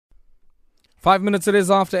5 minutes it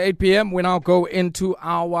is after 8 p.m. We now go into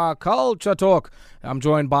our culture talk. I'm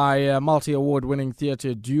joined by multi-award winning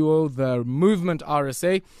theatre duo, the Movement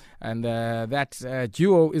RSA. And that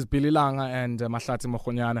duo is Billy Langa and Mahlatsi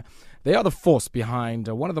Mokgonyana. They are the force behind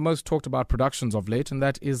one of the most talked about productions of late, and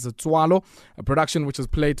that is Tswalo, a production which has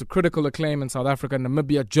played to critical acclaim in South Africa,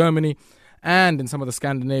 Namibia, Germany, and in some of the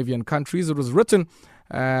Scandinavian countries. It was written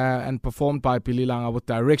and performed by Billy Langa with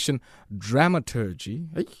direction, dramaturgy.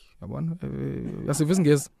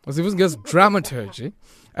 Dramaturgy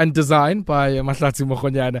and design by Mahlatsi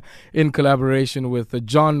Mokgonyana in collaboration with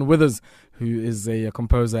John Withers, who is a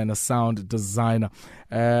composer and a sound designer.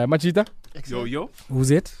 Machita? Yo.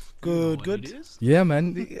 Who's it? Good. Yeah,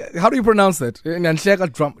 man. How do you pronounce that?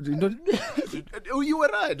 Oh, you were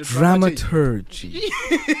right. Dramaturgy.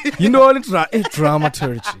 You know it's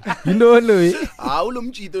dramaturgy. You know Louis.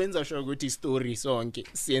 Story song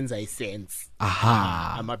sense sense.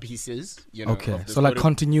 Aha. I'm pieces, Okay. So like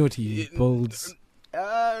continuity builds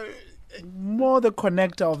more the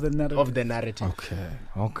connector of the narrative.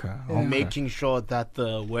 Okay. Making sure that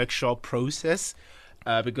the workshop process,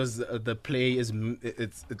 because the play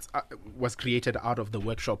was created out of the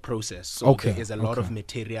workshop process. So there is a lot of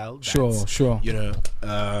material that's,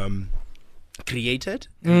 created.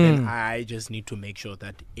 And then I just need to make sure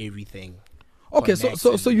that everything. Okay,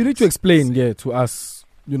 so you need to explain to us,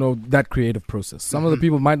 that creative process. Some of the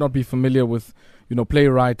people might not be familiar with,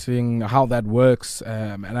 playwriting, how that works,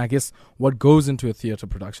 and I guess what goes into a theatre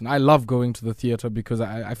production. I love going to the theatre because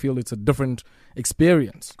I feel it's a different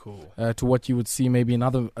experience to what you would see maybe in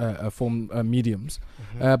other mediums.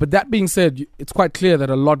 But that being said, it's quite clear that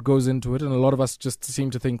a lot goes into it, and a lot of us just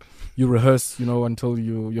seem to think you rehearse, until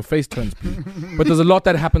your face turns blue. But there's a lot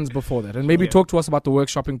that happens before that. And maybe talk to us about the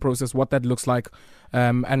workshopping process, what that looks like,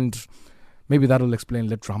 and maybe that'll explain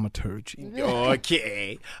the dramaturgy.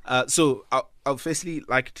 Okay. So I'll firstly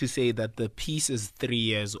like to say that the piece is 3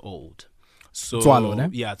 years old. So Tswalo, ne?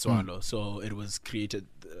 Yeah, Tswalo. So it was created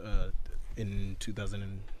in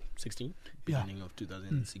 2016, beginning of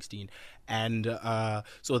 2016. And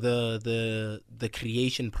so the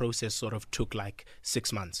creation process sort of took like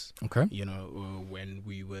 6 months. Okay. When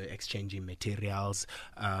we were exchanging materials,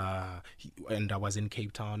 and I was in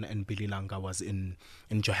Cape Town and Billy Langa was in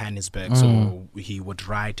Johannesburg. So he would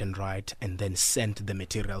write and then send the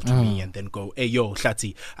material to me and then go, hey, yo,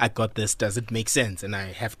 Hlatsi, I got this. Does it make sense? And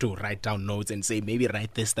I have to write down notes and say, maybe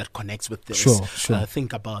write this that connects with this. Sure.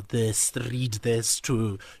 Think about this, read this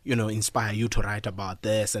to, inspire you to write about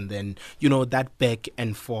this. And then, that back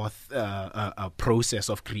and forth process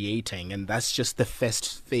of creating. And that's just the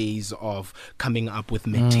first phase of coming up with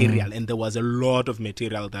material. And there was a lot of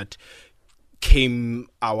material that came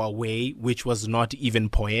our way, which was not even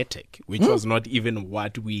poetic, which was not even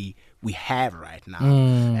what we have right now.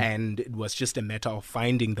 And it was just a matter of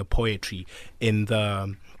finding the poetry in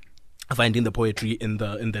the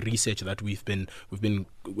research that we've been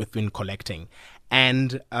collecting.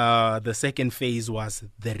 And the second phase was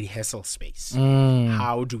the rehearsal space.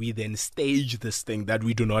 How do we then stage this thing that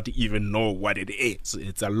we do not even know what it is?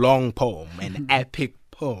 It's a long poem, an epic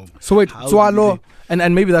poem. So wait, Tswalo,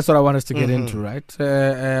 and maybe that's what I want us to get into, right?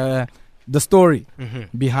 The story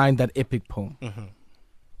behind that epic poem.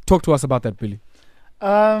 Talk to us about that, Billy.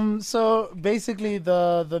 So basically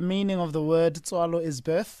the meaning of the word Tswalo is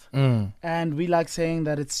birth. And we like saying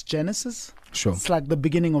that it's Genesis. Sure. It's like the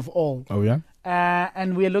beginning of all. Oh, yeah?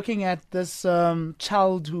 And we're looking at this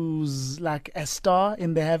child who's like a star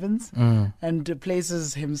in the heavens and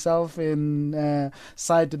places himself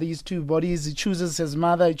inside these two bodies. He chooses his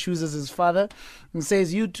mother, he chooses his father, and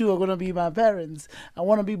says, you two are going to be my parents. I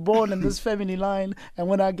want to be born in this family line. And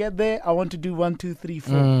when I get there, I want to do 1, 2, 3,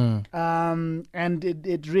 4. And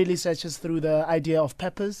it really searches through the idea of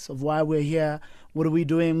purpose, of why we're here, what are we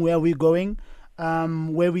doing, where are we going.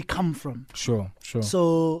 Where we come from. Sure.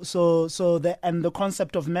 So the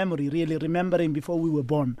concept of memory, really remembering before we were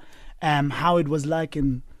born, how it was like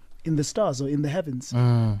in the stars or in the heavens,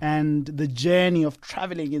 and the journey of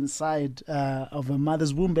traveling inside of a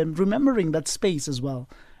mother's womb and remembering that space as well,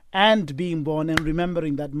 and being born and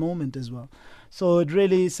remembering that moment as well. So it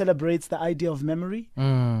really celebrates the idea of memory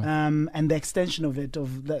and the extension of it,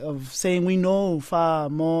 of saying we know far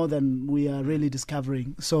more than we are really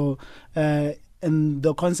discovering. So and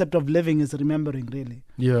the concept of living is remembering, really.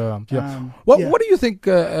 Yeah. What do you think,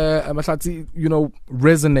 Mahlatsi,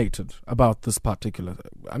 resonated about this particular?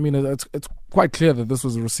 I mean, it's quite clear that this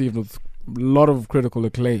was received with a lot of critical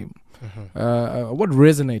acclaim. What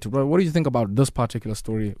resonated? What do you think about this particular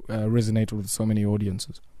story resonated with so many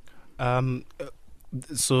audiences?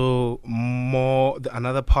 So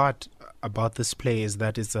another part about this play is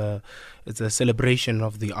that it's a celebration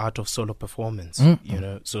of the art of solo performance.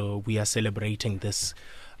 So we are celebrating this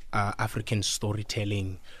African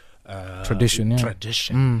storytelling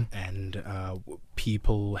tradition, and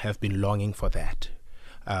people have been longing for that.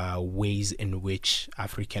 Ways in which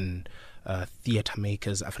African theatre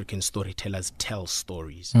makers, African storytellers tell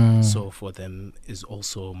stories. So for them is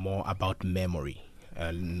also more about memory,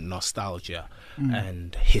 nostalgia,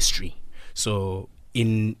 and history. So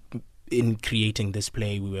in creating this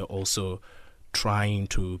play, we were also trying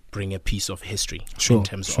to bring a piece of history in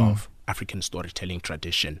terms of African storytelling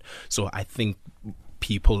tradition. So I think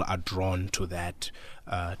people are drawn to that,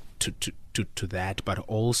 to that, but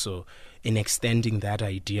also in extending that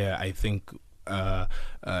idea, I think,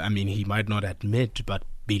 he might not admit, but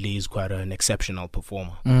Billy is quite an exceptional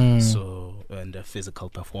performer, and a physical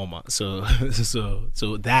performer. So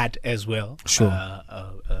that as well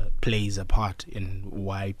plays a part in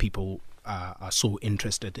why people are so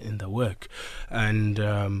interested in the work,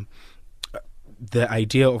 and the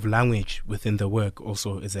idea of language within the work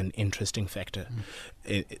also is an interesting factor.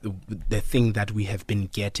 The thing that we have been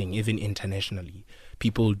getting, even internationally,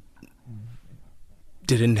 people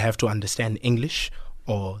didn't have to understand English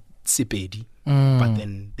or Sepedi, but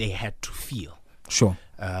then they had to feel.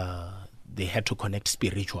 They had to connect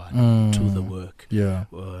spiritually to the work,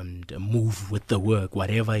 and move with the work,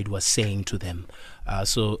 whatever it was saying to them.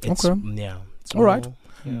 So it's all right.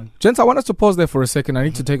 Yeah. Gents, I want us to pause there for a second. I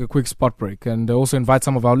need to take a quick spot break and also invite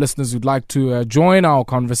some of our listeners who'd like to join our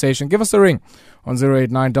conversation. Give us a ring on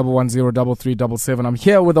 089-110-3377. I'm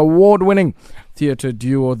here with award-winning theatre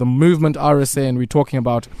duo, The Movement RSA, and we're talking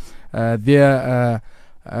about their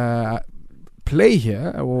play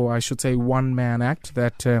here, or I should say one-man act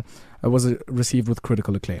that was received with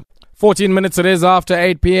critical acclaim. 14 minutes it is after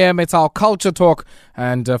 8 p.m. It's our culture talk.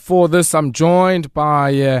 And for this, I'm joined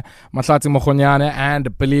by Mahlatsi, Mokgonyana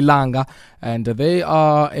and Billy Langa. And they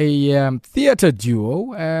are a theatre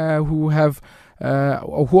duo who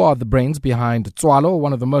are the brains behind Tswalo,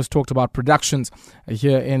 one of the most talked about productions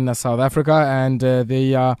here in South Africa. And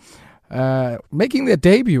they are making their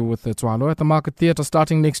debut with the Tswalo at the Market Theatre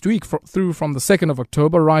starting next week from the 2nd of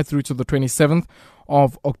October right through to the 27th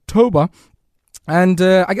of October. And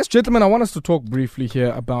I guess, gentlemen, I want us to talk briefly here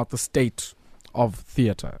about the state of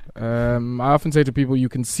theatre. I often say to people, you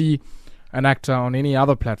can see an actor on any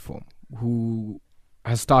other platform who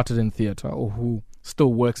has started in theatre or who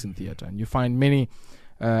still works in theatre. And you find many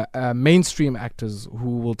mainstream actors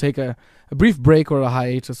who will take a brief break or a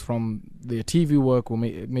hiatus from their TV work or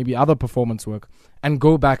maybe other performance work and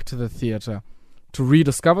go back to the theatre to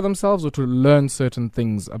rediscover themselves or to learn certain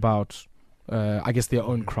things about their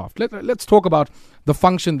own craft. Let's talk about the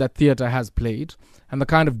function that theatre has played and the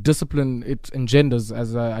kind of discipline it engenders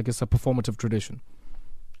as, a performative tradition.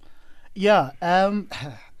 Yeah,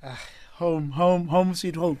 home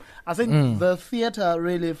sweet home. I think the theatre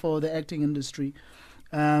really for the acting industry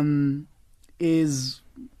is,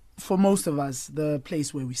 for most of us, the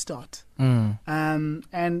place where we start. And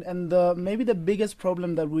maybe the biggest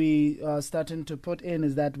problem that we are starting to put in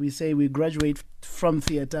is that we say we graduate from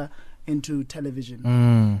theatre into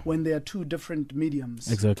television when they are two different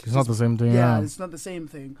mediums. Exactly. It's not the same thing. Yeah, it's not the same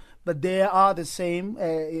thing. But they are the same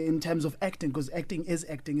in terms of acting, because acting is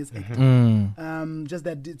acting. Just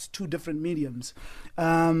that it's two different mediums.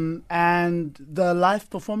 And the live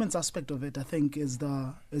performance aspect of it, I think, is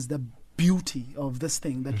the beauty of this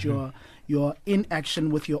thing, that you're in action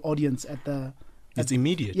with your audience it's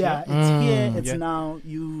immediate. Yeah, it's here, it's now,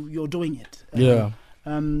 you're doing it.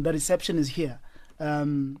 The reception is here.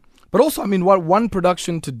 But also, what one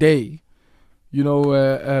production today,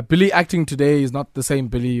 Billy acting today is not the same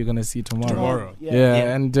Billy you're going to see tomorrow.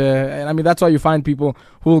 And that's why you find people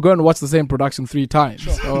who will go and watch the same production 3 times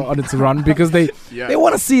on its run, because they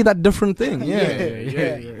want to see that different thing.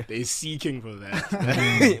 They're seeking for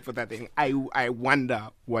that, for that thing. I wonder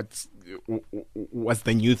what's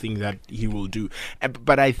the new thing that he will do.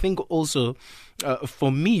 But I think also,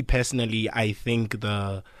 for me personally, I think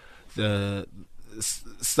the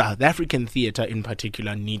South African theatre in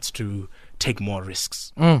particular needs to take more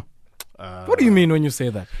risks. What do you mean when you say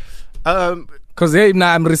that? Because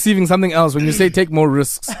now I'm receiving something else when you say take more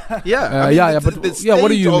risks. What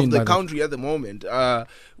do you mean? The country at the moment,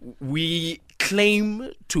 we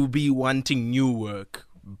claim to be wanting new work,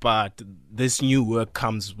 but this new work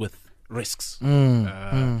comes with risks.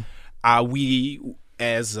 Are we,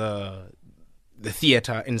 as the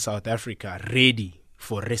theatre in South Africa, ready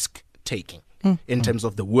for risk taking? In terms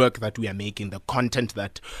of the work that we are making, the content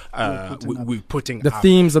that we're putting the up,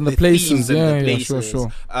 themes and the places. Themes and the places.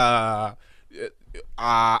 Sure.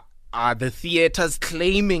 are the theaters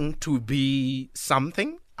claiming to be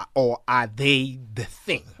something, or are they the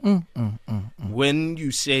thing? When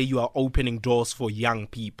you say you are opening doors for young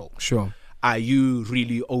people, Sure. are you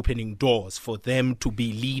really opening doors for them to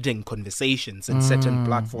be leading conversations in certain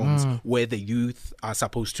platforms where the youth are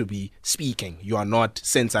supposed to be speaking? You are not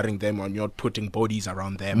censoring them, or you're not putting bodies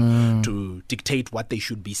around them to dictate what they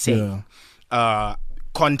should be saying.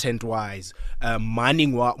 Content-wise,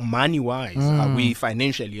 money-wise, are we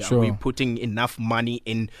financially, are we putting enough money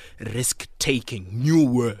in risk-taking, new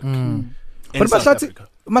work in But South Africa?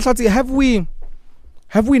 Mahlatsi,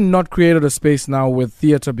 have we not created a space now where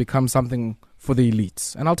theatre becomes something for the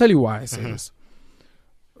elites? And I'll tell you why I say this.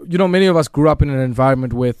 You know, many of us grew up in an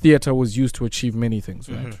environment where theatre was used to achieve many things,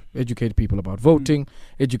 right? Educate people about voting,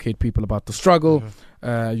 educate people about the struggle,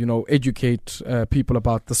 educate people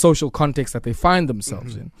about the social context that they find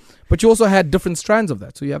themselves in. But you also had different strands of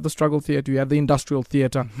that. So you have the struggle theatre, you have the industrial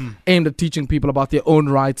theatre, aimed at teaching people about their own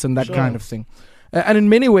rights and that kind of thing. And in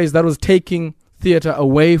many ways, that was taking theatre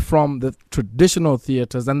away from the traditional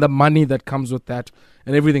theatres and the money that comes with that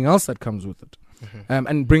and everything else that comes with it,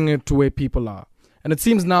 and bringing it to where people are. And it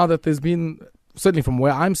seems now that there's been, certainly from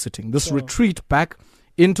where I'm sitting, this retreat back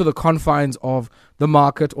into the confines of the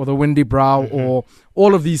market or the Windy Brow or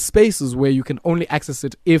all of these spaces where you can only access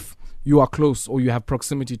it if you are close or you have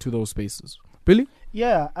proximity to those spaces. Billy?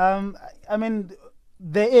 Yeah, I mean,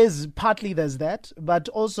 there's that, but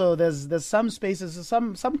also there's some spaces,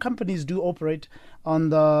 some companies do operate on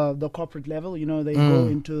the corporate level. You know, they go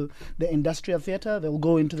into the industrial theater, they'll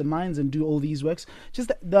go into the mines and do all these works.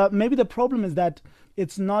 Just maybe the problem is that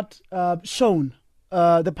it's not shown.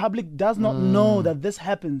 The public does not know that this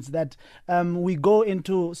happens, that we go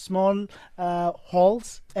into small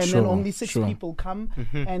halls and then only six people come.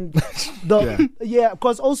 And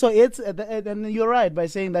because also it's, and you're right by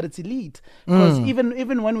saying that it's elite. Because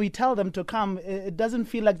even when we tell them to come, it doesn't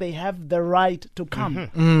feel like they have the right to come.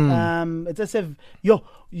 It's as if,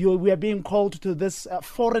 we are being called to this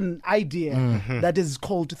foreign idea that is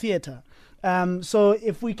called theater. So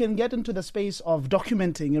if we can get into the space of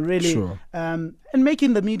documenting and really and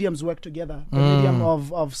making the mediums work together, the medium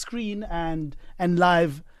of screen and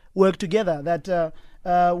live work together, that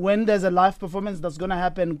when there's a live performance that's going to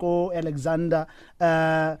happen, Go Alexander,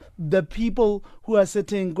 the people who are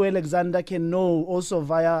sitting Go Alexander can know also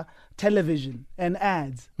via television and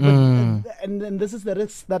ads. And this is the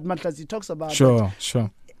risk that Mahlatsi talks about. Sure.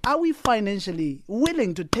 Are we financially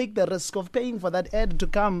willing to take the risk of paying for that ad to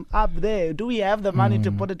come up there? Do we have the money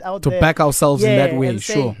to put it out there? To back ourselves in that way, and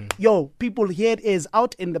say, people, here it is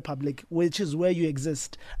out in the public, which is where you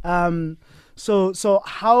exist. So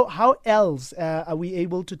how else are we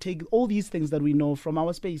able to take all these things that we know from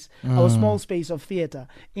our space, our small space of theatre,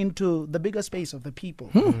 into the bigger space of the people?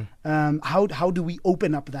 How do we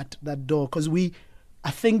open up that door? Because I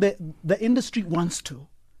think that the industry wants to.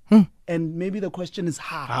 And maybe the question is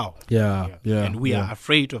how. Yeah. And we are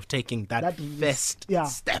afraid of taking that first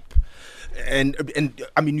step. And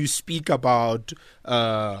I mean, you speak about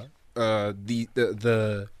this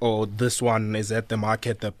one is at the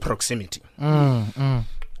market, the proximity. There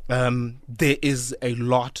is a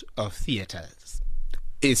lot of theaters,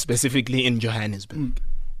 specifically in Johannesburg.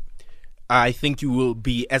 I think you will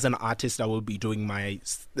be, as an artist, I will be doing a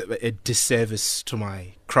disservice to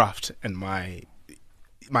my craft and my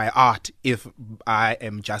art if I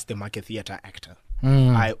am just a market theatre actor.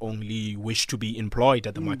 I only wish to be employed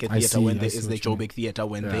at the market theatre when there is the Joburg theatre,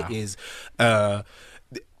 when there is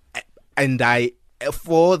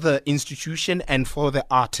for the institution and for the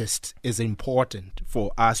artist is important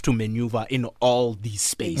for us to maneuver in all these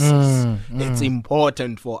spaces. It's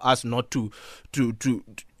important for us not to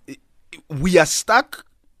we are stuck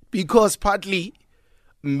because partly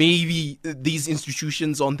maybe these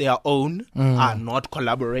institutions on their own are not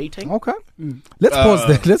collaborating. Okay. Let's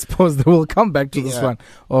pause there. We'll come back to this one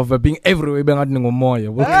of being everywhere. We'll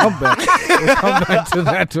come back. We'll come back to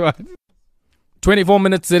that one. 24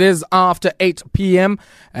 minutes it is after 8 p.m.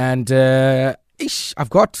 And I've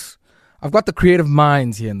got the creative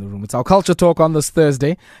minds here in the room. It's our culture talk on this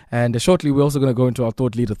Thursday. And shortly we're also going to go into our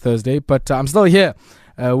Thought Leader Thursday. But I'm still here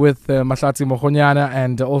with Mahlatsi Mokgonyana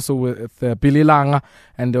and also with Billy Langa.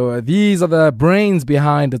 And these are the brains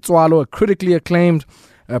behind Tswalo, a critically acclaimed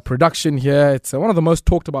production here. It's one of the most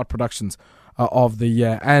talked about productions of the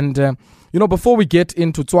year. And, before we get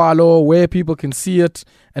into Tswalo, where people can see it,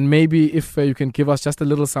 and maybe if you can give us just a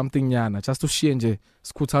little something, Yana, just to shienje,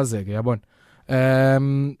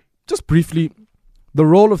 just briefly, the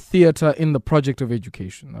role of theatre in the project of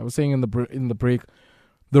education. I was saying in the break,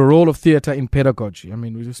 the role of theatre in pedagogy. I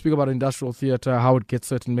mean, we speak about industrial theatre, how it gets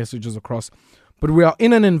certain messages across. But we are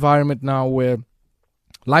in an environment now where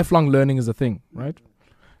lifelong learning is a thing, right?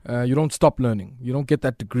 You don't stop learning. You don't get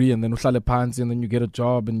that degree and then uhlale phansi and then you get a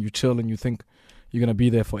job and you chill and you think you're going to be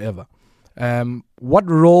there forever. What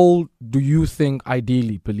role do you think,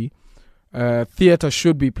 ideally, Billy, theatre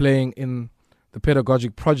should be playing in the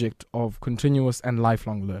pedagogic project of continuous and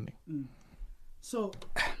lifelong learning? So,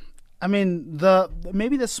 I mean,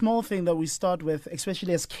 maybe the small thing that we start with,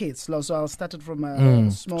 especially as kids. So I'll start it from a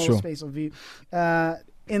small space of view.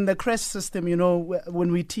 In the CREST system,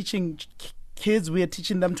 when we're teaching kids, we are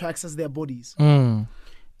teaching them to access their bodies.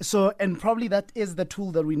 So, and probably that is the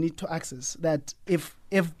tool that we need to access. That if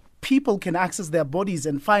people can access their bodies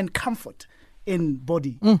and find comfort in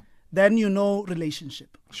body, then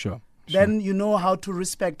relationship. Sure. Then you know how to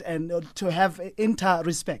respect and to have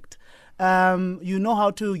inter-respect. You know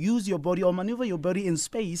how to use your body or maneuver your body in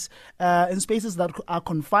space, in spaces that are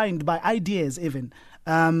confined by ideas even.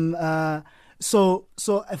 So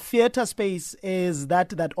a theatre space is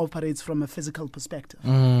that operates from a physical perspective.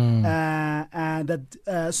 That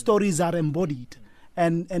stories are embodied.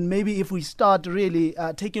 And maybe if we start really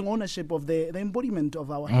taking ownership of the embodiment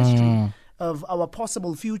of our history, of our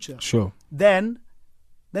possible future, sure, then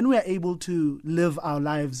we are able to live our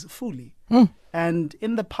lives fully. And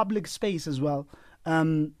in the public space as well,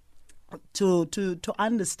 to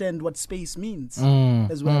understand what space means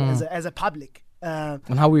as well as a public.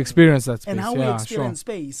 And how we experience that space. And how we experience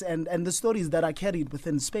space and the stories that are carried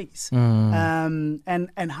within space.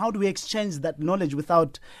 And how do we exchange that knowledge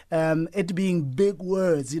without it being big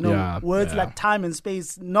words, words like time and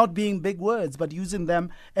space not being big words, but using them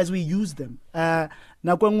as we use them. Now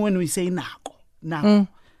when we say nako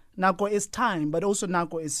is time, but also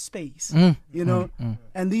nako is space,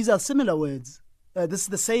 and these are similar words. This is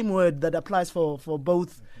the same word that applies for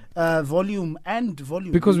both volume and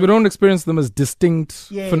volume. Because we don't experience them as distinct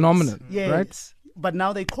phenomena, right? But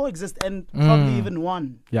now they coexist and probably even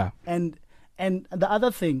one. Yeah. And the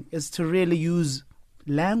other thing is to really use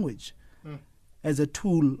language as a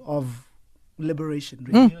tool of liberation,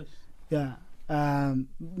 really. Yeah.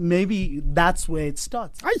 Maybe that's where it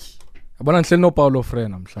starts. Abona nhle no Paulo Frere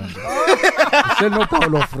namhlanje. Nhle no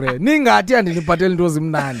Paulo Frere. Ningathi andiniphathele into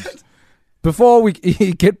zimnandi. Before we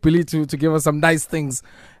get Billy to give us some nice things,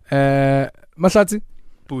 Mahlatsi,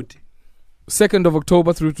 2nd of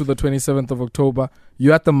October through to the 27th of October,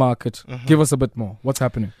 you're at the market. Give us a bit more. What's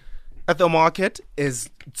happening? At the market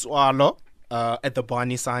is Tswalo at the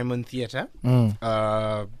Barney Simon Theatre.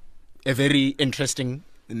 A very interesting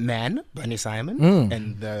man, Barney Simon,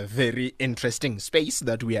 and the very interesting space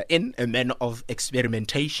that we are in, a man of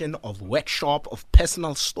experimentation, of workshop, of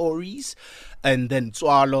personal stories. And then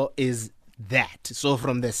Tswalo is that. So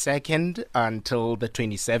from the 2nd until the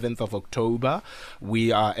 27th of October,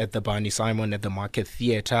 we are at the Barney Simon at the Market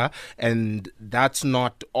Theatre. And that's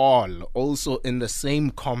not all. Also in the same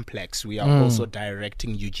complex, we are also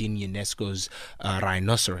directing Eugene Unesco's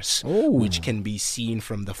Rhinoceros, which can be seen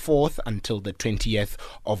from the 4th until the 20th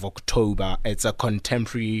of October. It's a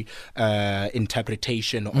contemporary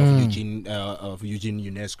interpretation of Eugene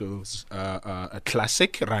Unesco's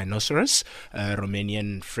classic Rhinoceros,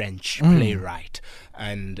 Romanian-French playwright.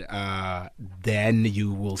 And then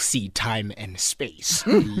you will see time and space,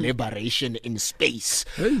 liberation in space,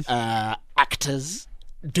 actors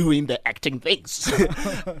doing the acting things.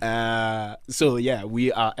 So yeah,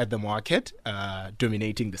 we are at the market,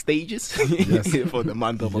 dominating the stages for the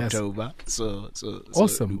month of October. So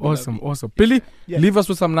awesome. Billy, leave us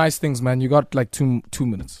with some nice things, man. You got like two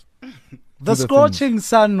minutes. The scorching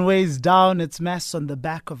sun weighs down its mass on the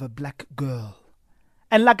back of a black girl.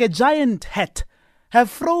 And like a giant hat, her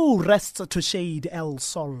fro rests to shade El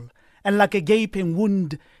Sol. And like a gaping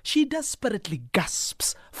wound, she desperately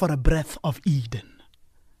gasps for a breath of Eden.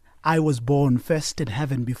 I was born first in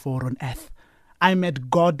heaven before on earth. I met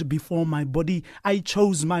God before my body. I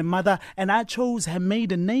chose my mother and I chose her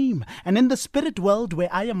maiden name. And in the spirit world where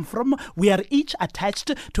I am from, we are each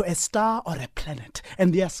attached to a star or a planet.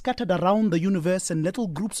 And they are scattered around the universe in little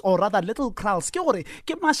groups, or rather little krals.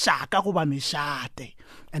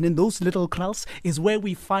 And in those little krals is where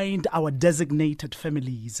we find our designated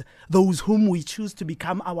families, those whom we choose to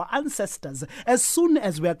become our ancestors as soon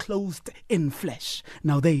as we are clothed in flesh.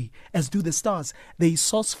 Now they, as do the stars, they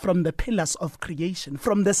source from the pillars of creation,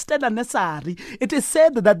 from the stellar necessary. It is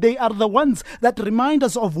said that they are the ones that remind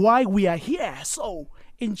us of why we are here. So,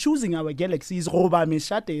 in choosing our galaxies,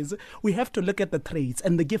 we have to look at the traits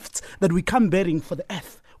and the gifts that we come bearing for the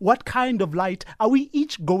earth. What kind of light are we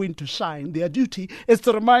each going to shine? Their duty is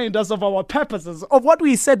to remind us of our purposes, of what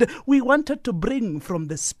we said we wanted to bring from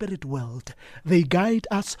the spirit world. They guide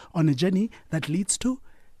us on a journey that leads to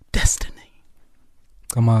destiny.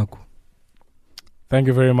 Kamaku. Thank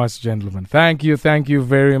you very much, gentlemen. Thank you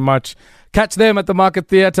very much. Catch them at the Market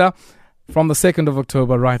Theatre from the 2nd of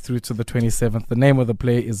October right through to the 27th. The name of the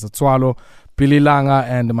play is Tswalo, Billy Langa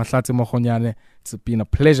and Mahlatsi Mokgonyana. It's been a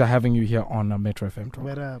pleasure having you here on Metro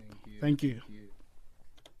FM. Thank you.